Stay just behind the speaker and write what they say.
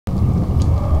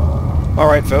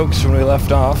Alright folks, when we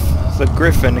left off, the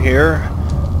griffin here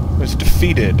was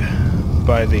defeated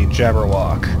by the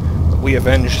Jabberwock. We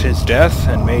avenged his death,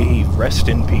 and may he rest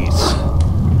in peace.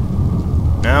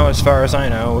 Now, as far as I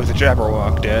know, with the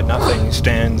Jabberwock dead, nothing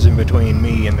stands in between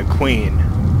me and the Queen.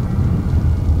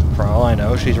 For all I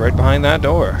know, she's right behind that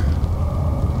door.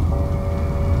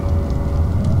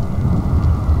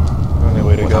 Only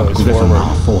way to go is Griffin, forward.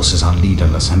 our forces are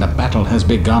leaderless, and a battle has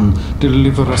begun.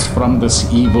 Deliver us from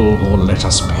this evil, or let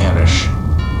us perish.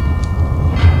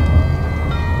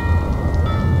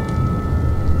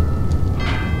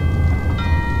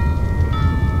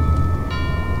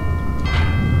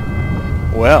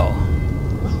 Well.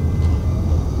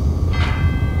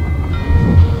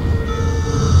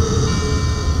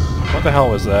 What the hell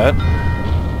was that?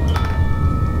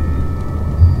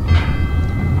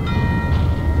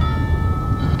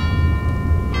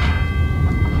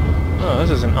 Oh,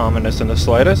 this isn't ominous in the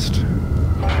slightest.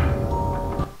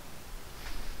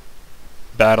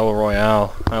 Battle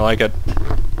Royale. I like it.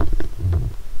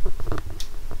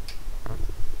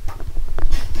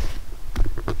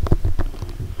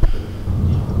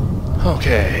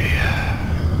 Okay.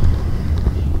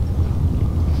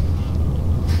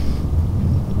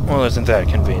 Well, isn't that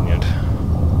convenient?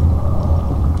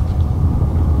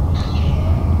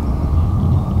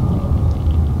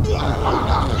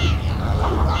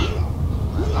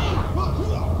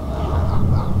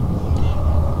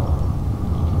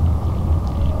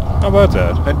 How about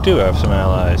that? I do have some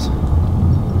allies.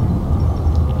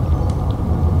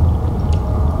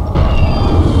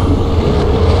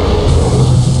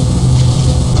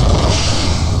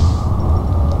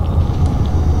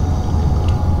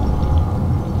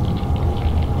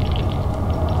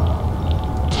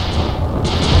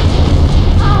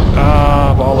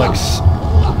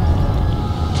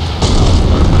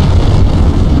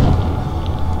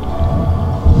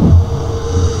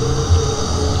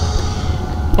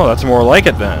 Oh, that's more like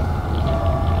it then.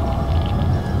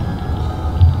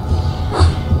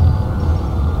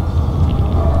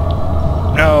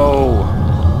 No.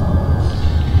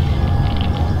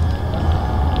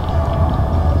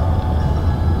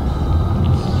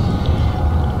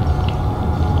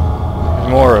 There's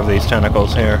more of these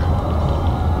tentacles here.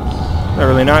 They're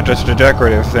really not just a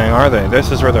decorative thing, are they?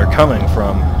 This is where they're coming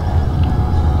from.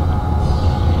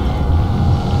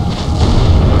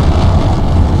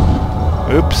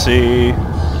 Oopsie.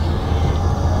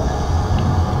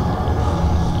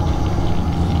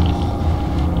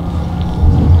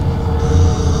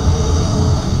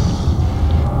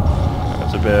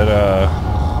 That's a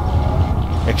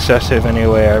bit, excessive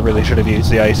anyway. I really should have used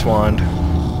the ice wand.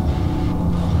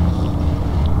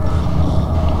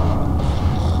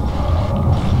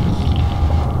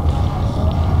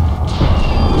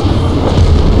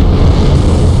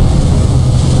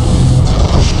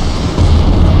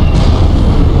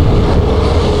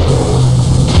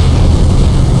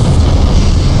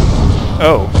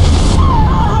 Oh.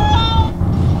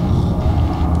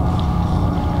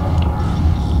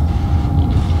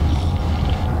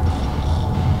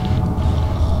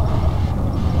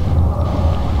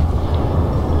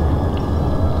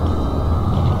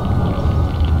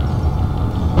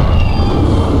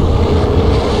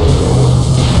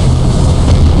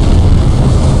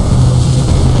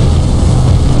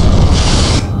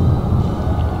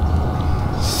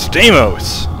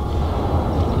 Stamos!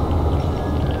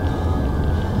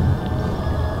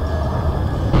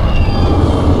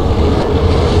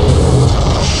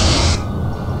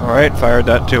 Alright, fired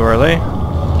that too early.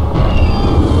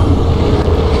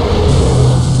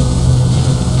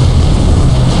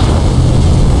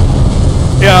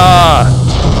 Yeah!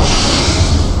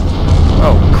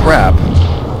 Oh, crap.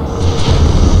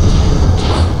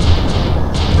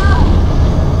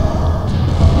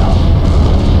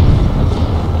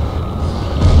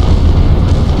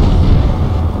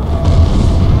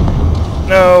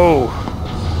 No!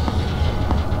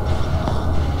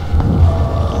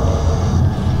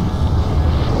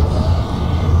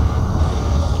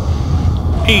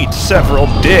 Eat several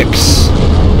dicks.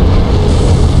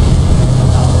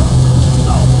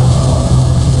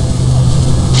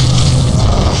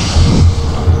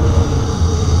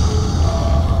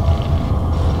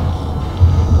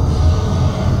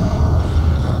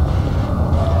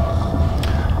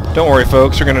 Don't worry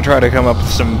folks, we're gonna try to come up with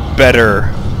some better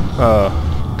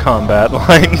combat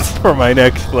lines for my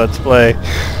next Let's Play.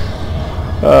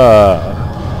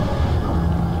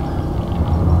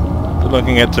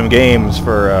 Looking at some games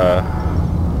for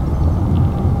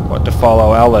what to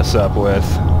follow Alice up with.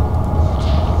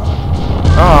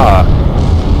 Ah!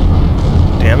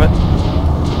 Damn it.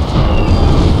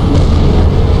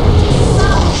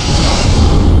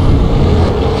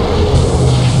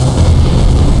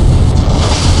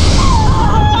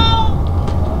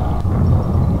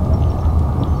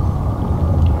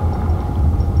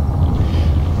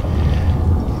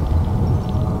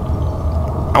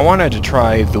 I wanted to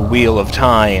try The Wheel of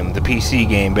Time, the PC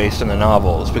game based on the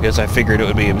novels, because I figured it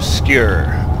would be obscure.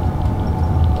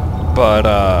 But,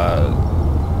 I'm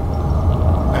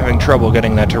having trouble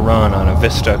getting that to run on a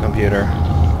Vista computer.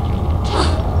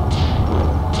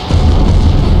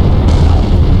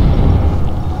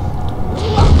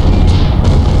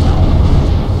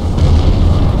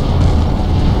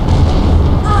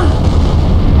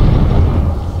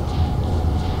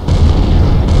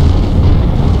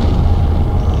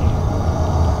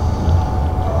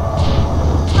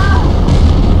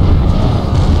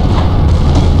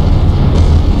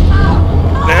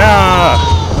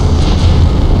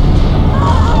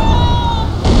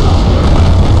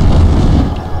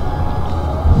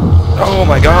 Oh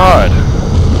my god!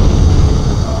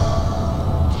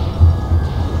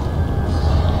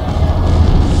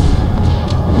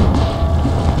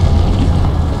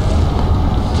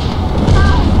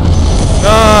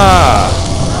 Ah!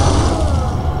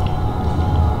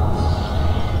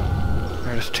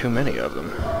 There's too many of them.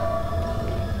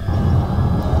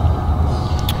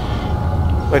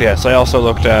 But yes, I also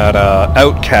looked at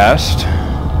Outcast.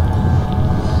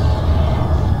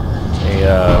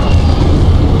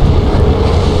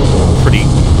 Pretty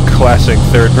classic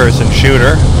third-person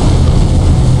shooter.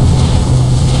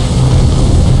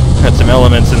 Had some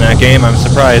elements in that game I'm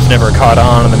surprised never caught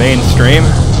on in the mainstream.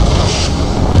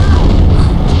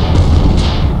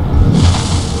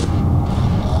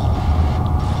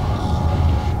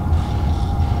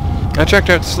 I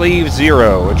checked out Slave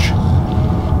Zero, which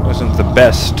wasn't the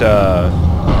best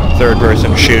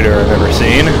third-person shooter I've ever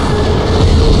seen.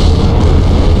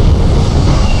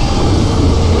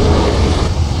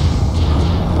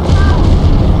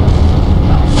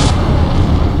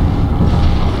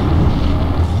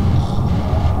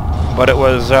 But it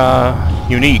was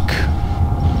unique.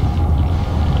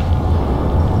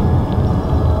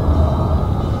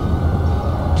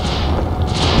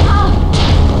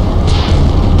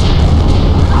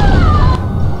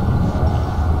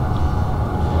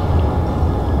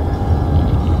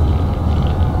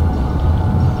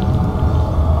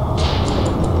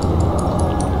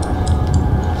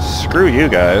 Screw you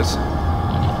guys.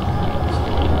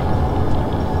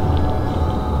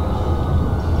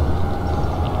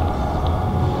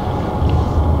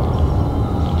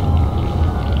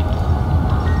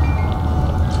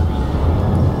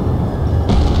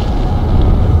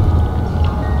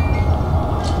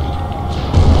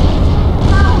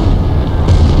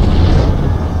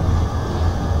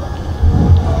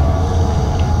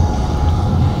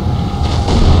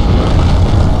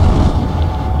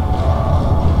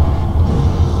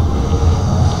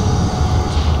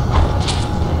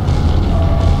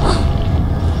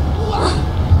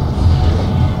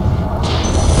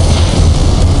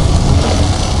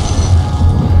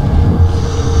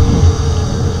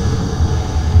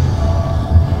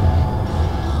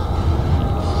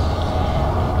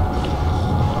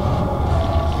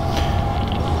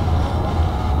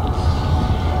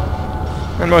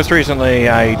 And most recently,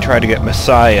 I tried to get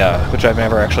Messiah, which I've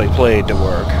never actually played, to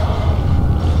work.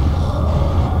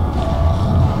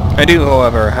 I do,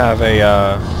 however, have a,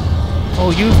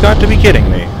 oh, you've got to be kidding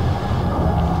me.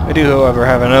 I do, however,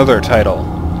 have another title,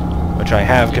 which I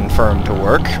have confirmed to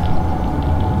work.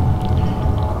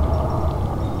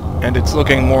 And it's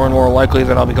looking more and more likely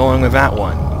that I'll be going with that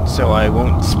one, so I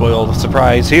won't spoil the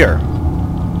surprise here.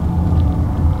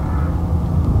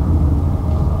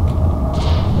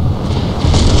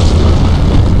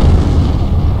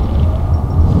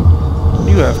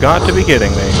 You have got to be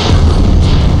kidding me.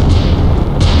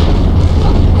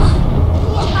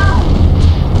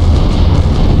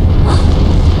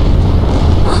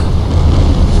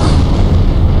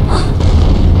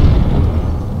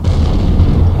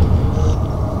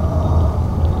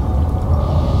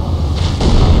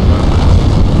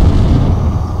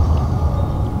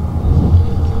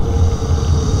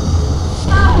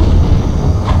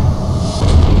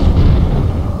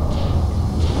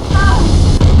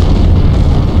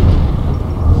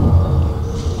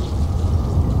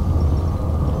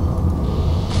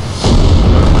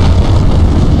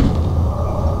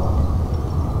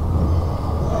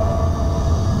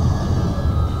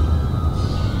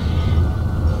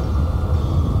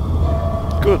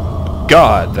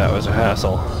 God, that was a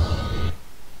hassle.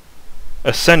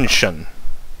 Ascension.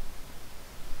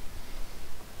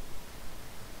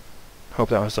 Hope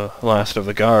that was the last of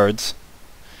the guards.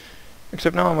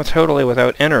 Except now I'm totally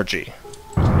without energy.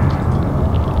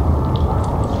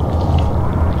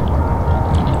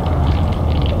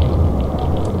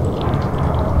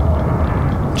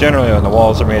 Generally when the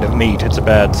walls are made of meat, it's a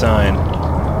bad sign.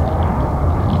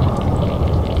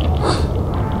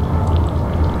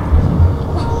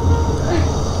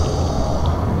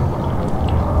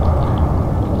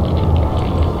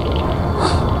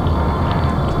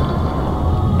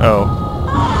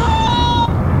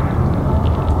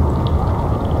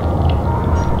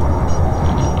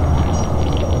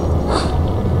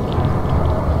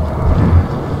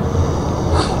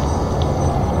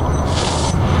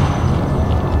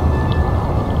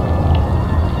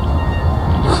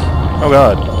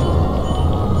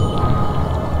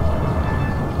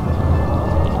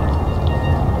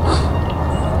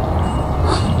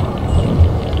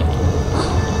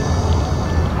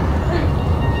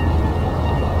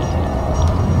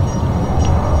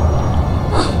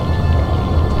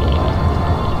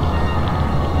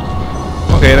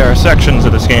 agree, there are sections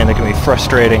of this game that can be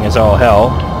frustrating as all hell,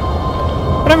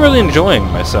 but I'm really enjoying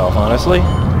myself, honestly.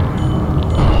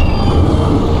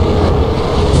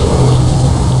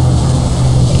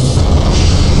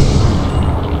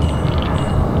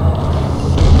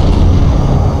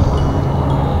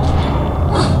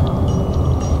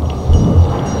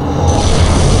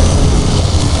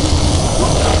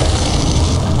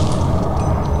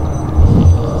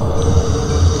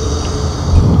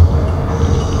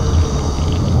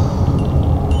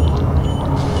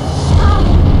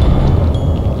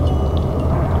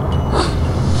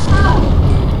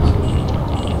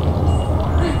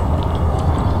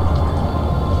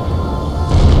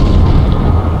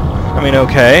 I mean,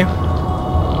 okay.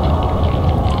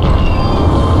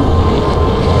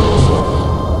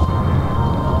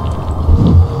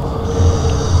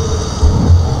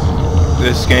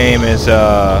 This game is,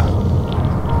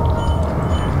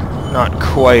 not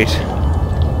quite...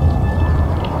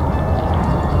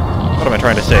 What am I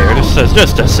trying to say here?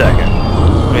 Just a second.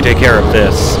 Let me take care of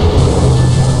this.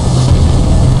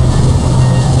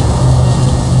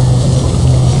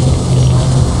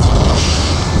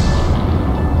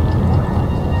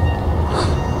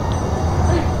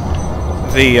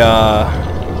 The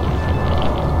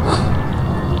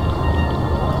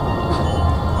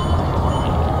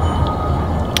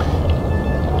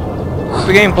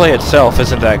gameplay itself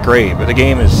isn't that great, but the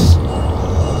game has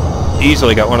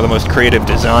easily got one of the most creative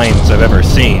designs I've ever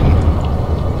seen.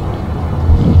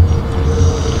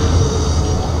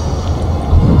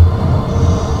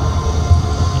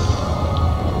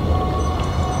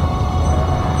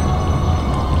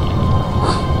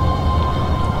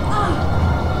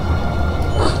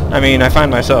 I mean, I find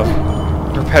myself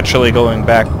perpetually going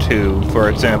back to, for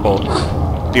example,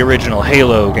 the original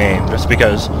Halo game, just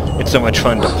because it's so much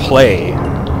fun to play.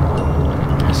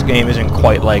 This game isn't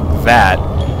quite like that,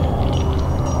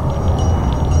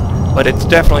 but it's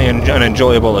definitely an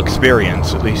enjoyable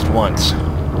experience, at least once.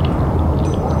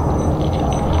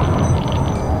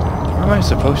 Where am I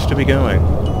supposed to be going?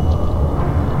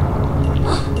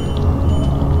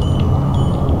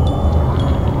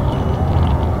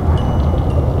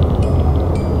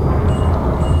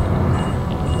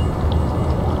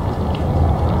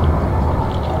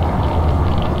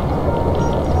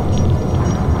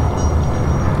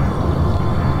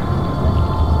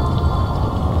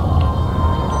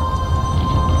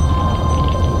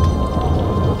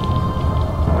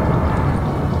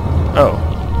 Oh.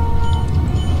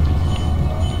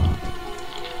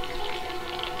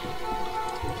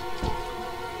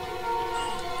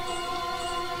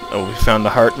 Oh, we found the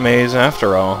heart maze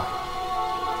after all.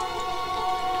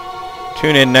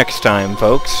 Tune in next time,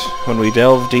 folks, when we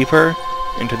delve deeper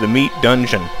into the meat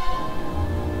dungeon.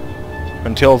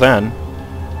 Until then,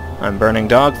 I'm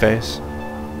BurningDogFace.